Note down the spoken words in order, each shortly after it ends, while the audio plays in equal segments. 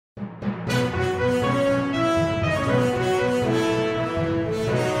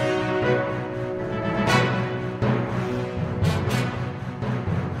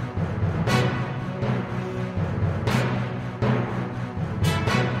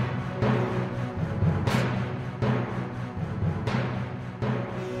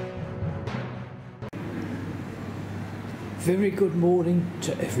Very good morning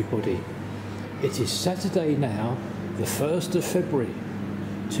to everybody. It is Saturday now, the 1st of February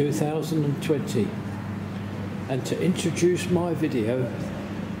 2020, and to introduce my video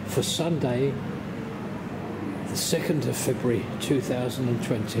for Sunday the 2nd of February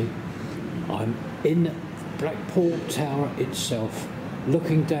 2020, I'm in Blackpool Tower itself,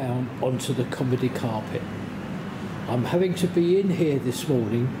 looking down onto the comedy carpet. I'm having to be in here this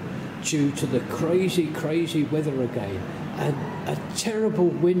morning due to the crazy weather again, and a terrible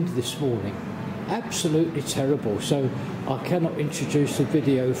wind this morning, absolutely terrible, so I cannot introduce the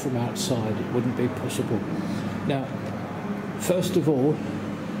video from outside, it wouldn't be possible. Now, first of all,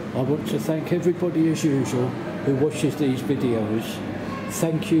 I want to thank everybody as usual who watches these videos.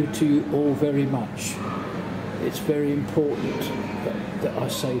 Thank you to you all very much. It's very important that I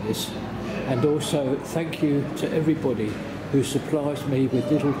say this. And also thank you to everybody who supplies me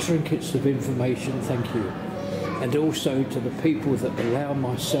with little trinkets of information, thank you. And also to the people that allow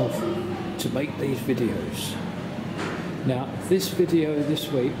myself to make these videos. Now, this video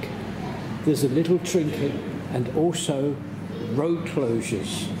this week, there's a little trinket and also road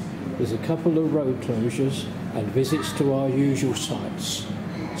closures. There's a couple of road closures and visits to our usual sites.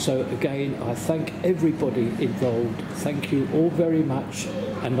 So again, I thank everybody involved. Thank you all very much.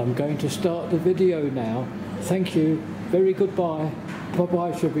 And I'm going to start the video now. Thank you. Very goodbye.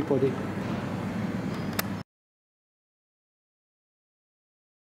 Bye-bye to everybody.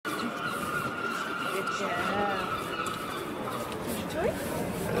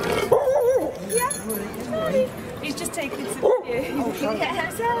 He's just taking some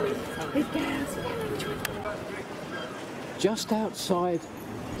Just outside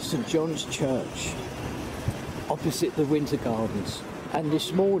St John's Church, opposite the Winter Gardens, and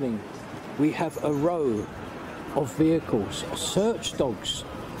this morning we have a row of vehicles, search dogs,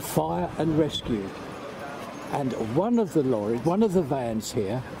 fire and rescue, and one of the vans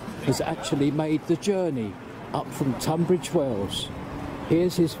here has actually made the journey up from Tunbridge Wells.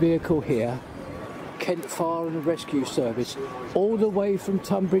 Here's his vehicle here, Kent Fire and Rescue Service, all the way from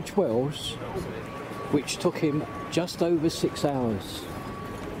Tunbridge Wells, which took him just over 6 hours.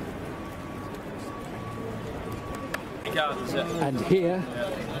 And here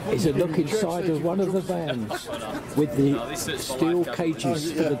is a look inside of one of the vans with the steel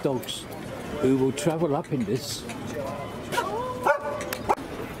cages for the dogs who will travel up in this.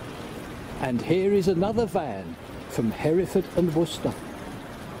 And here is another van from Hereford and Worcester.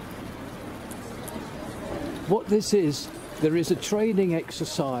 What this is, there is a training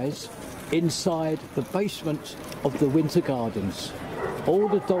exercise inside the basement of the Winter Gardens. All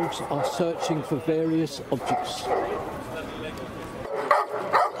the dogs are searching for various objects.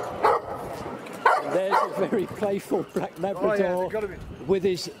 And there's a very playful black Labrador with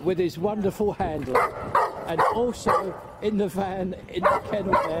his wonderful handle. And also in the van, in the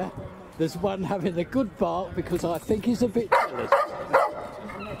kennel there's one having a good bark because I think he's a bit jealous.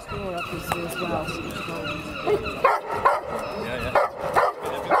 Next door obviously as well.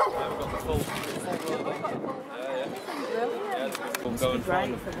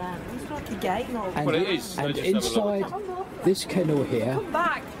 Great for them. It's like a game or and inside this kennel here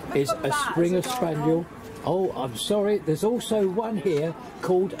is a Springer Spaniel. Oh, I'm sorry, there's also one here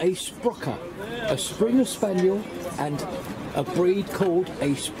called a Sprocker. A Springer Spaniel and a breed called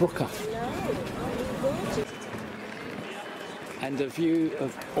a Sprocker. And a view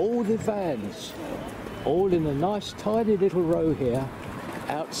of all the vans, all in a nice tiny little row here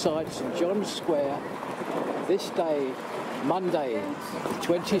outside St John's Square this day, Monday,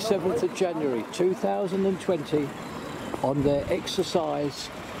 27th of January 2020, on their exercise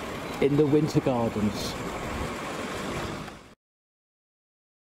in the Winter Gardens.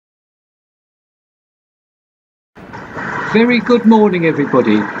 Very good morning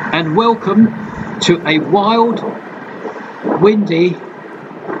everybody, and welcome to a wild, windy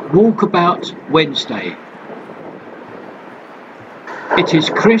walkabout Wednesday. It is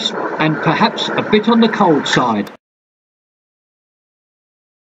crisp and perhaps a bit on the cold side.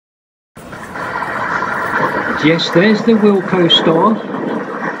 Yes, there's the Wilko store,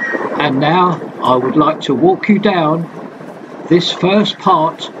 and now I would like to walk you down this first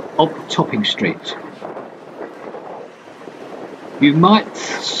part of Topping Street. You might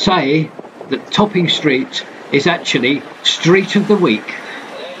say that Topping Street is actually Street of the Week.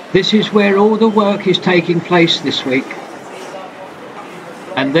 This is where all the work is taking place this week.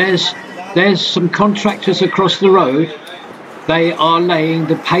 And there's some contractors across the road. They are laying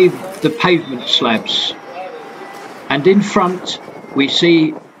the pavement slabs. And in front we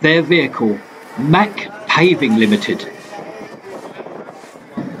see their vehicle, Mac Paving Limited.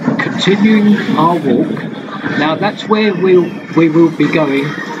 Continuing our walk, Now that's where we will be going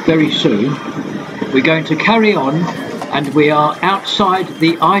very soon. We're going to carry on, and we are outside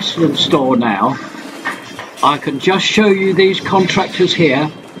the Iceland store now. I can just show you these contractors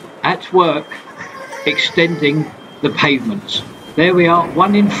here at work extending the pavements. There we are,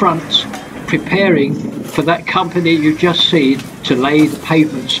 one in front, preparing for that company you just seen to lay the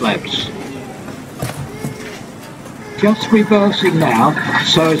pavement slabs. Just reversing now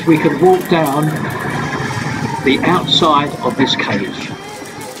so as we can walk down the outside of this cage.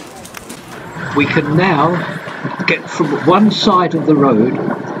 We can now get from one side of the road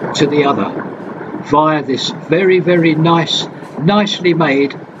to the other via this very, very nicely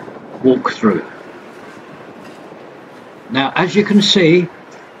made walk-through. Now, as you can see,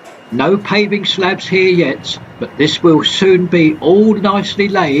 no paving slabs here yet, but this will soon be all nicely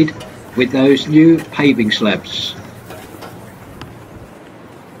laid with those new paving slabs.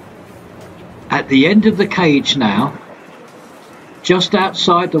 At the end of the cage now, just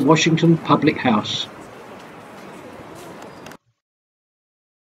outside the Washington Public House.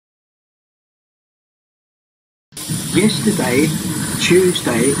 Yesterday,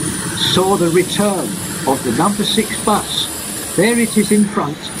 Tuesday, saw the return of the number 6 bus. There it is in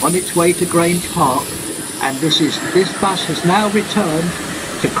front on its way to Grange Park, and this bus has now returned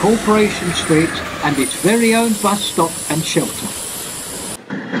to Corporation Street and its very own bus stop and shelter.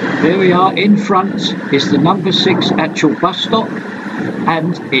 There we are, in front is the number 6 actual bus stop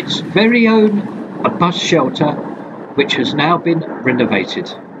and its very own bus shelter, which has now been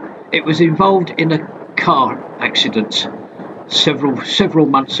renovated. It was involved in a car accident several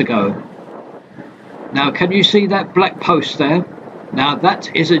months ago. Now, can you see that black post there? Now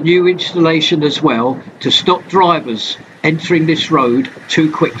that is a new installation as well to stop drivers entering this road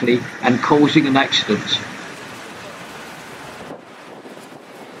too quickly and causing an accident.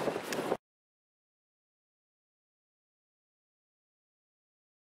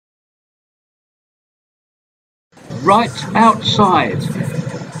 Right outside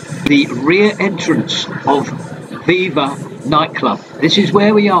the rear entrance of Viva nightclub. This is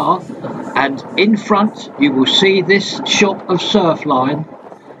where we are, and in front you will see this shop of Surfline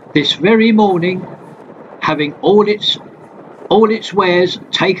this very morning having all its wares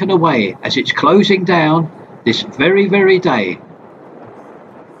taken away as it's closing down this very day.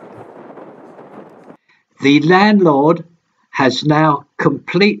 The landlord has now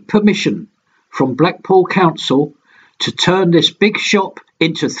complete permission from Blackpool Council to turn this big shop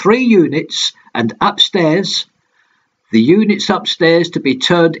into 3 units, and upstairs, the units upstairs to be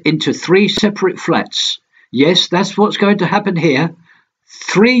turned into 3 separate flats. Yes, that's what's going to happen here.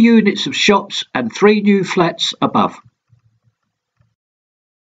 3 units of shops and 3 new flats above.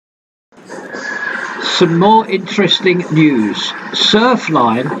 Some more interesting news.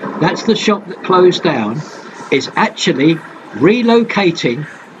 Surfline, that's the shop that closed down, is actually relocating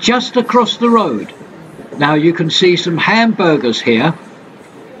just across the road. Now you can see some hamburgers here.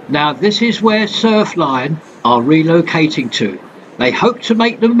 Now this is where Surfline are relocating to. They hope to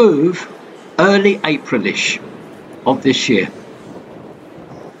make the move early Aprilish of this year.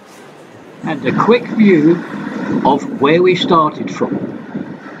 And a quick view of where we started from.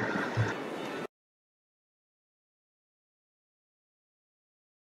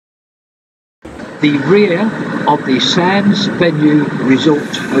 The rear of the Sands Venue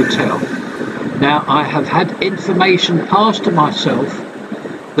Resort Hotel. Now, I have had information passed to myself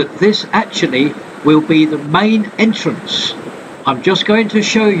that this actually will be the main entrance. I'm just going to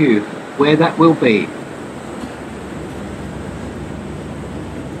show you where that will be.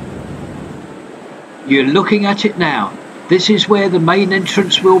 You're looking at it now. This is where the main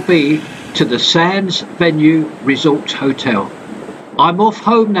entrance will be to the Sands Venue Resort Hotel. I'm off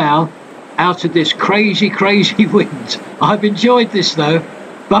home now, out of this crazy wind. I've enjoyed this though.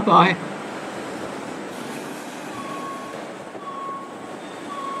 Bye-bye.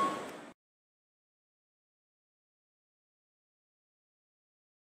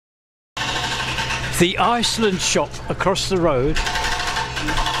 The Iceland shop across the road,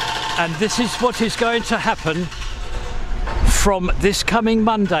 and this is what is going to happen from this coming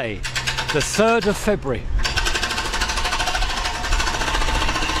Monday, the 3rd of February.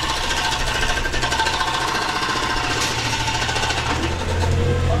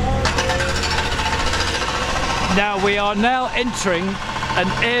 Now we are now entering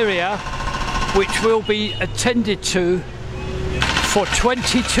an area which will be attended to for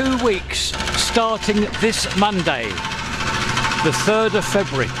 22 weeks starting this Monday, the 3rd of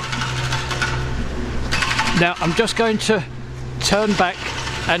February. Now I'm just going to turn back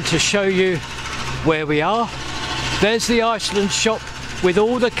and to show you where we are. There's the Iceland shop with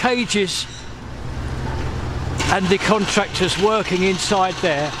all the cages and the contractors working inside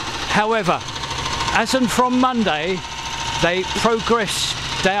there. However, as and from Monday, they progress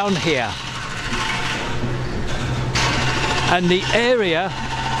down here. And the area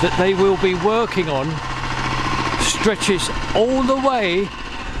that they will be working on stretches all the way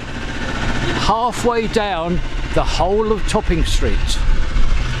halfway down the whole of Topping Street.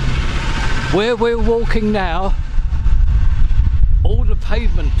 Where we're walking now, all the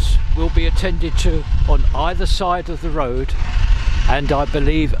pavements will be attended to on either side of the road, and I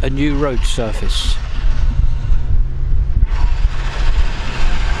believe a new road surface.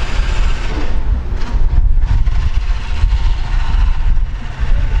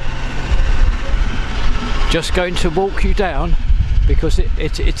 Just going to walk you down because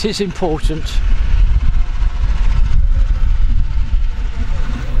it is important.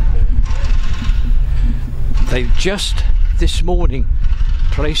 They've just this morning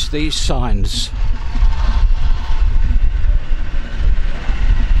placed these signs.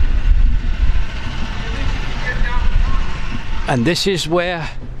 And this is where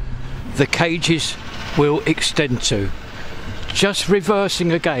the cages will extend to. Just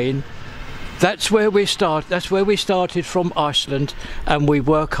reversing again, that's where we started from Iceland, and we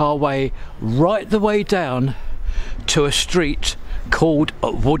work our way right the way down to a street called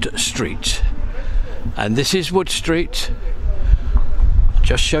Wood Street. And this is Wood Street.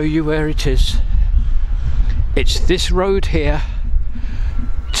 Just show you where it is. It's this road here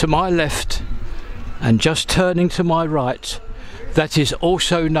to my left, and just turning to my right, that is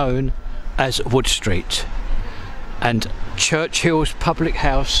also known as Wood Street. And Churchill's Public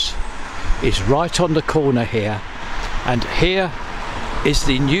House is right on the corner here, and here is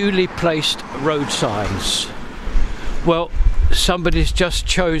the newly placed road signs. Well, somebody's just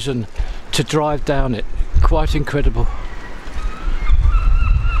chosen to drive down it. Quite incredible.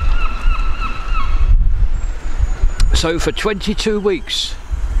 So for 22 weeks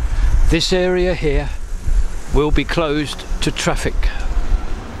this area here will be closed to traffic.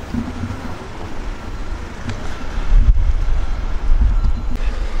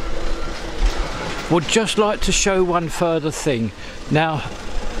 Would just like to show one further thing. Now,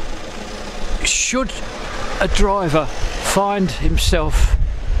 should a driver find himself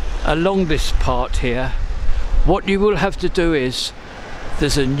along this part here, what you will have to do is,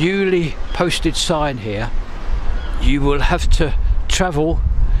 there's a newly posted sign here. You will have to travel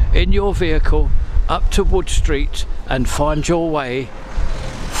in your vehicle up to Wood Street and find your way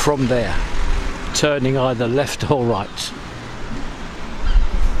from there, turning either left or right.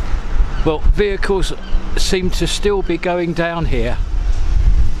 Well, vehicles seem to still be going down here.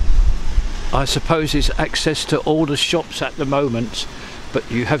 I suppose it's access to all the shops at the moment, but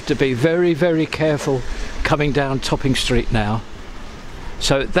you have to be very, very careful coming down Topping Street now.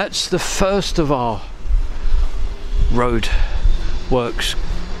 So that's the first of our road works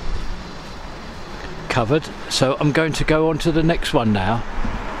covered. So I'm going to go on to the next one now.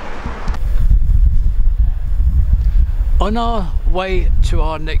 On our way to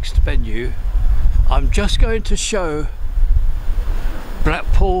our next venue, I'm just going to show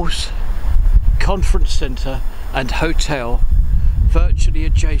Blackpool's conference centre and hotel, virtually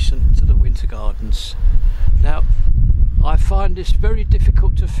adjacent to the Winter Gardens. Now, I find this very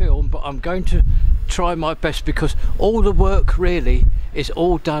difficult to film, but I'm going to try my best because all the work really is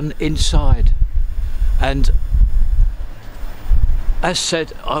all done inside. And as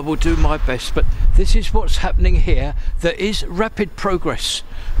said, I will do my best, but this is what's happening here. There is rapid progress,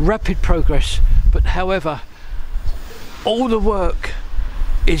 but however, all the work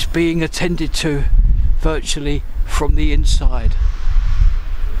is being attended to virtually from the inside.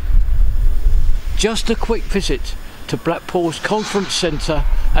 Just a quick visit to Blackpool's conference centre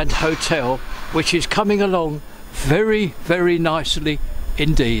and hotel, which is coming along very, very nicely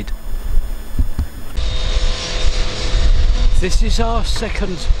indeed. This is our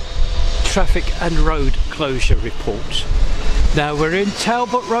second traffic and road closure report. Now we're in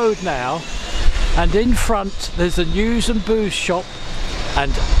Talbot Road now, and in front there's a news and booze shop,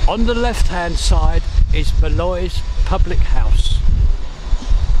 and on the left hand side is Malloy's Public House.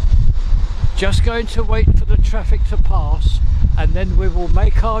 Just going to wait for the traffic to pass, and then we will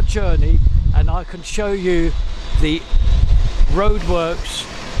make our journey, and I can show you the roadworks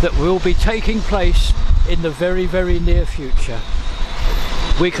that will be taking place in the very, very near future.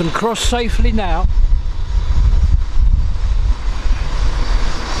 We can cross safely now.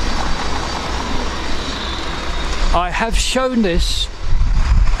 I have shown this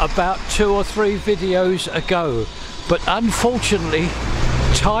about 2 or 3 videos ago, but unfortunately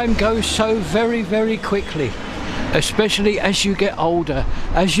time goes so very, very quickly, especially as you get older.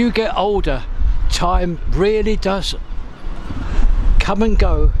 As you get older, time really does come and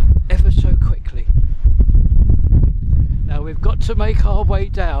go ever so quickly. Now we've got to make our way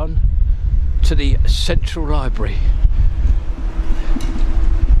down to the Central Library.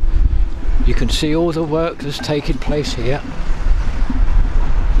 You can see all the work that's taking place here.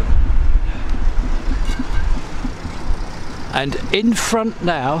 And in front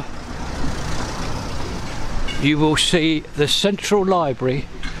now you will see the Central Library,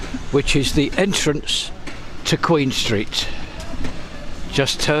 which is the entrance to Queen Street.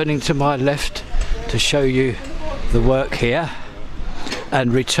 Just turning to my left to show you the work here,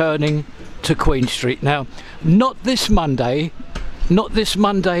 and returning to Queen Street. Now, not this Monday the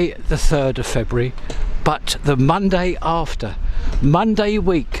 3rd of February, but the Monday after, Monday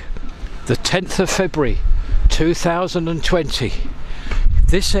week, the 10th of February 2020.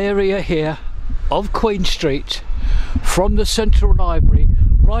 This area here of Queen Street, from the Central Library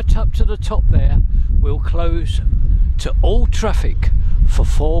right up to the top there, will close to all traffic for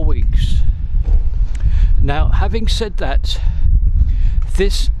 4 weeks. Now, having said that,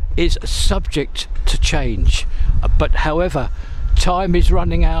 this is subject to change, but however, time is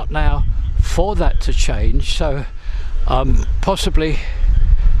running out now for that to change, so possibly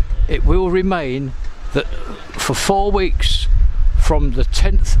it will remain that for 4 weeks from the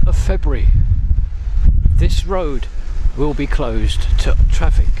 10th of February this road will be closed to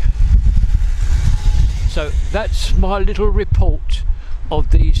traffic. So that's my little report of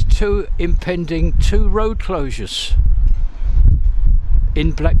these impending two road closures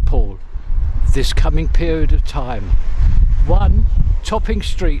in Blackpool this coming period of time. One, Topping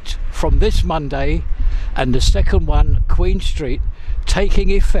Street from this Monday, and the second one, Queen Street,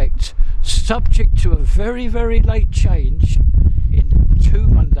 taking effect subject to a very, very late change in 2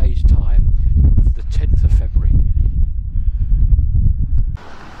 Mondays' time, the 10th of February.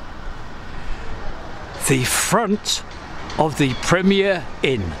 The front of the Premier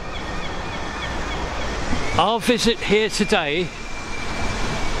Inn. Our visit here today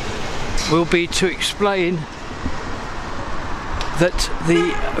will be to explain that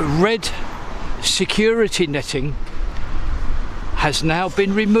the red security netting has now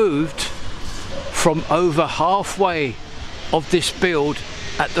been removed from over halfway of this build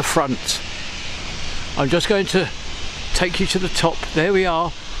at the front. I'm just going to take you to the top. There we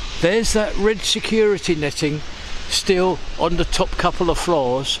are. There's that red security netting still on the top couple of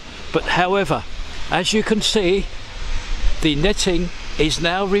floors, but however, as you can see, the netting is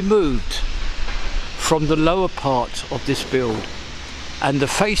now removed from the lower part of this build, and the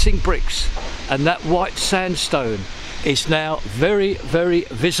facing bricks and that white sandstone is now very, very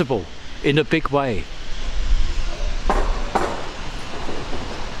visible in a big way.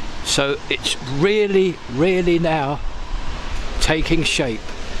 So it's really, really now taking shape,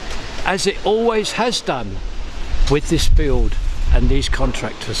 as it always has done with this build and these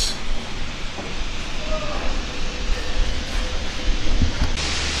contractors.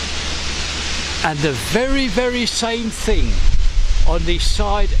 And the very, very same thing on the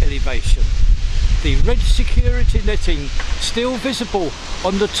side elevation. The red security netting still visible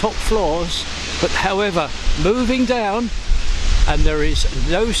on the top floors, but however moving down, and there is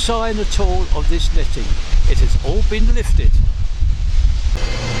no sign at all of this netting. It has all been lifted.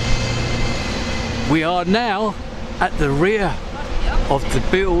 We are now at the rear of the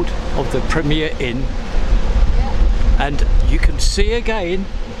build of the Premier Inn, and you can see again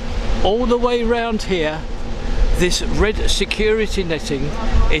all the way round here, this red security netting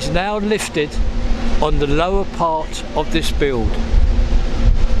is now lifted on the lower part of this build.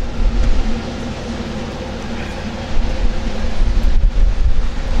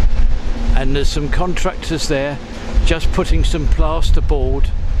 And there's some contractors there just putting some plasterboard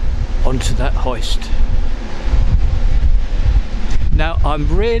onto that hoist. Now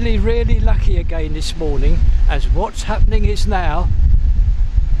I'm really, really lucky again this morning, as what's happening is now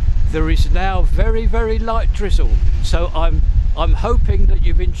there is now very, very light drizzle. So I'm hoping that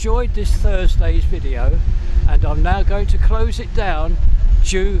you've enjoyed this Thursday's video, and I'm now going to close it down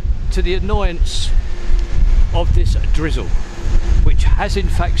due to the annoyance of this drizzle, which has in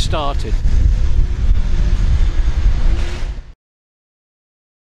fact started.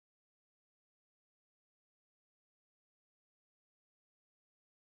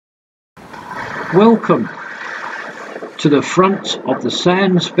 Welcome to the front of the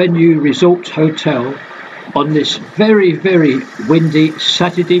Sands Venue Resort Hotel on this very, very windy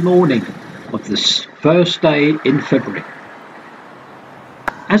Saturday morning of the first day in February.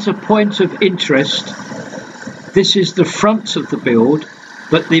 As a point of interest, this is the front of the build,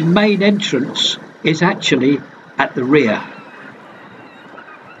 but the main entrance is actually at the rear.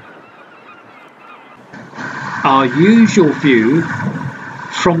 our usual view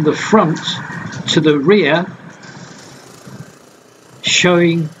from the front to the rear,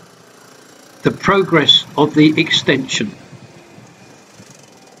 showing the progress of the extension.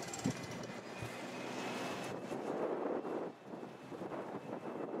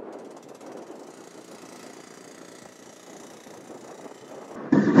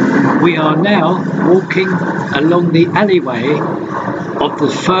 We are now walking along the alleyway of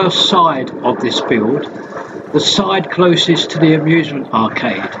the first side of this build, the side closest to the amusement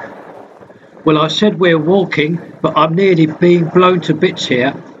arcade. Well, I said we're walking, but I'm nearly being blown to bits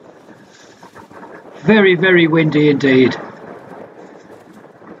here. Very, very windy indeed.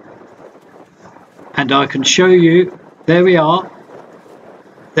 And I can show you, there we are.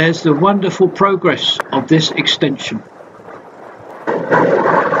 There's the wonderful progress of this extension.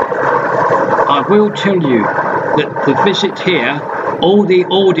 I will tell you that the visit here, all the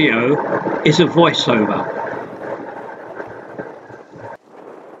audio is a voiceover.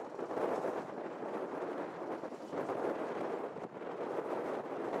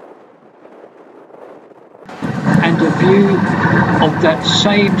 And a view of that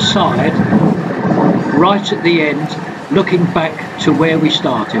same side, right at the end, looking back to where we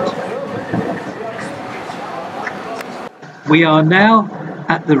started. We are now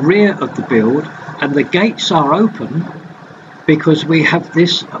at the rear of the build, and the gates are open because we have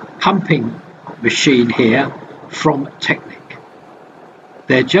this pumping machine here from Technic.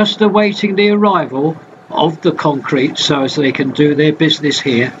 They're just awaiting the arrival of the concrete so as they can do their business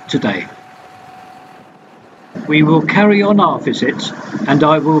here today. We will carry on our visit, and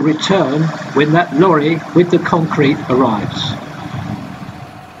I will return when that lorry with the concrete arrives.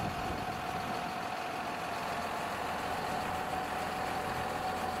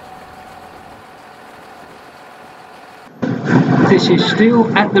 This is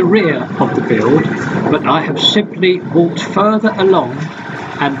still at the rear of the build, but I have simply walked further along,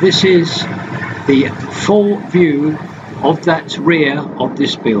 and this is the full view of that rear of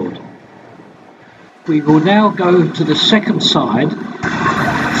this build. We will now go to the second side,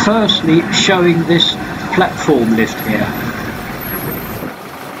 firstly showing this platform lift here.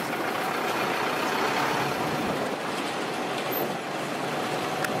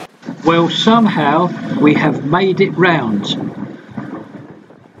 Well, somehow we have made it round.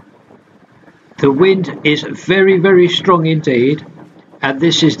 The wind is very, very strong indeed, and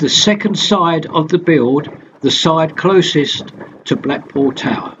this is the second side of the build, the side closest to Blackpool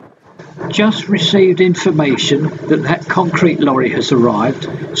Tower. Just received information that that concrete lorry has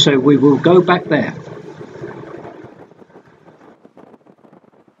arrived, so we will go back there.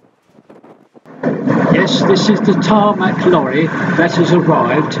 Yes, this is the tarmac lorry that has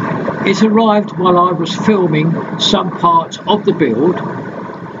arrived. It arrived while I was filming some part of the build.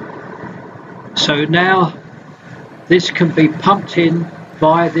 So now this can be pumped in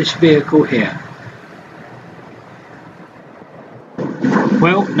via this vehicle here.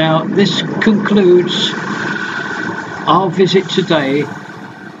 Well, now this concludes our visit today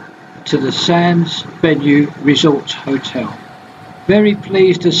to the Sands Venue Resort Hotel. Very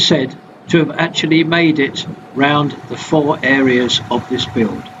pleased, as said, to have actually made it round the 4 areas of this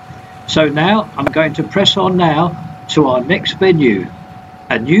build. So now I'm going to press on now to our next venue,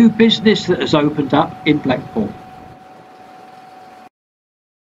 a new business that has opened up in Blackpool.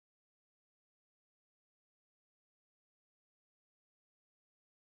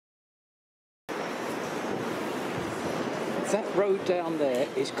 That road down there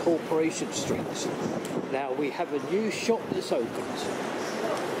is Corporation Street. Now we have a new shop that's opened,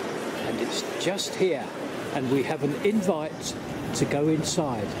 and it's just here, and we have an invite to go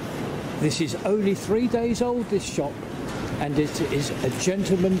inside. This is only 3 days old, this shop, and it is a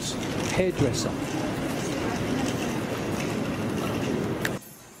gentleman's hairdresser.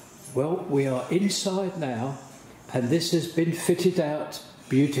 Well, we are inside now, and this has been fitted out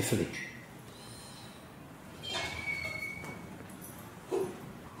beautifully.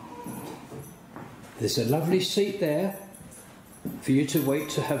 There's a lovely seat there for you to wait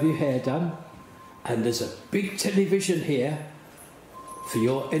to have your hair done, and there's a big television here for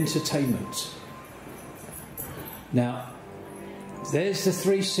your entertainment. Now, there's the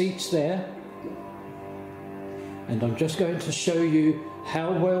 3 seats there, and I'm just going to show you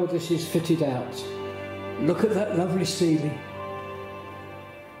how well this is fitted out. Look at that lovely ceiling.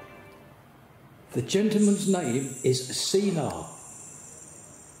 The gentleman's name is Sinar.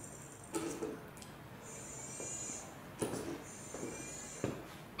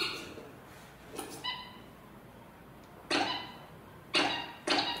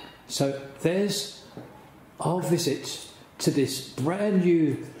 So there's our visit to this brand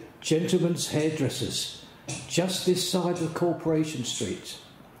new gentleman's hairdressers, just this side of Corporation Street.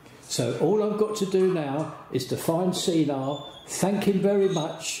 So all I've got to do now is to find Sinar, thank him very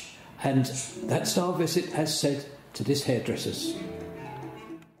much, and that's our visit, as said, to this hairdresser's.